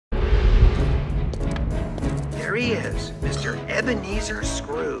there he is, Mr. Ebenezer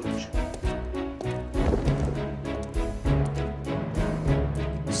Scrooge.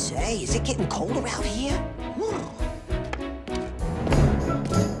 Say, is it getting colder out here?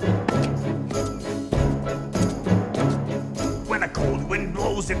 When a cold wind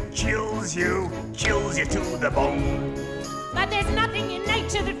blows, it chills you to the bone. But there's nothing in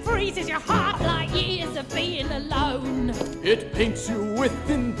nature that freezes your heart like years of being alone. It paints you with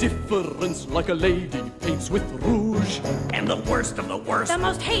indifference like a lady paints with rouge. And the worst of the worst, The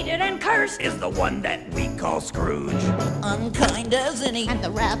most hated and cursed. is the one that we call Scrooge. Unkind as any. And the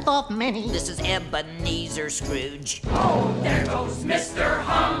wrath of many. This is Ebenezer Scrooge. Oh, there goes Mr.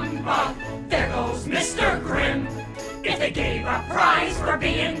 Humbug. There goes Mr. Grim. If they gave a prize for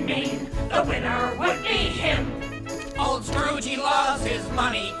being mean, the winner would be him. Old Scrooge, he loves his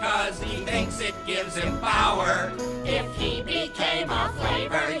money 'cause he thinks it gives him power. If he became a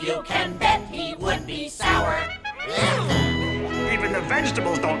flavor, you can bet he would be sour. Even the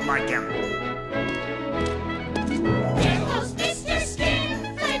vegetables don't like him. There goes Mr.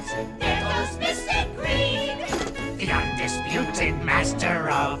 Skinflint. There goes Mr. Green. The undisputed master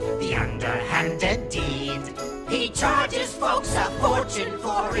of the underhanded deed. He charges folks a fortune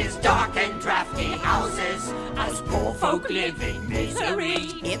for his dark and drafty houses. Us poor folk live in misery.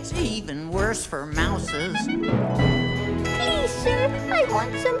 It's even worse for mouses. Please, sir, I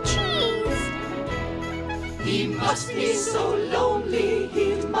want some cheese. He must be so lonely,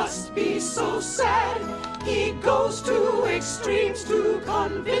 he must be so sad. He goes to extremes to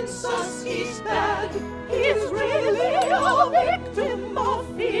convince us he's bad. He's really a victim of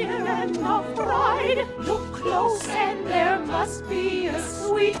fear and of pride. Look close and there must be a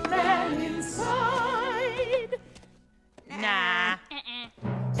sweet man inside. Nah.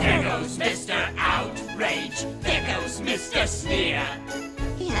 There goes Mr. Outrage. There goes Mr. Sneer.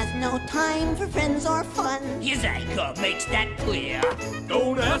 He has no time for friends or fun. His anger makes that clear.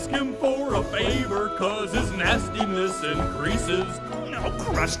 Don't ask him for a favor 'cause his nastiness increases. No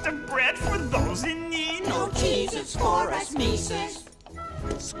crust of bread for those in need. No cheeses for us Mises.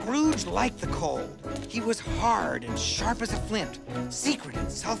 Scrooge liked the cold. He was hard and sharp as a flint, secret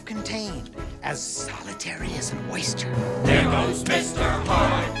and self-contained, as solitary as an oyster. There goes Mr.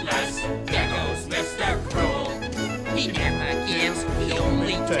 Heartless. There goes Mr. Cruel. He never gives, he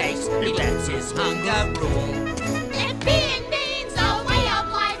only takes. He lets his hunger rule. If being mean's a way of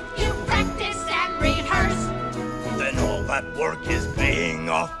life, you practice and rehearse. Then all that work is paying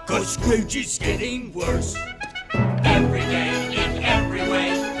off, 'cause Scrooge is getting worse. Every day, in every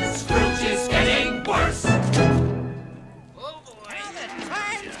way, Scrooge is getting worse. Oh boy, the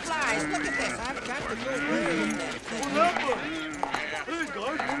time flies. Look at this. I've got to go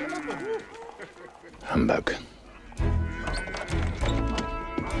with that. Humbug.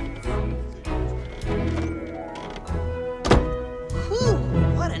 Whew,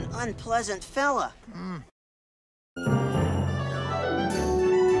 what an unpleasant fella.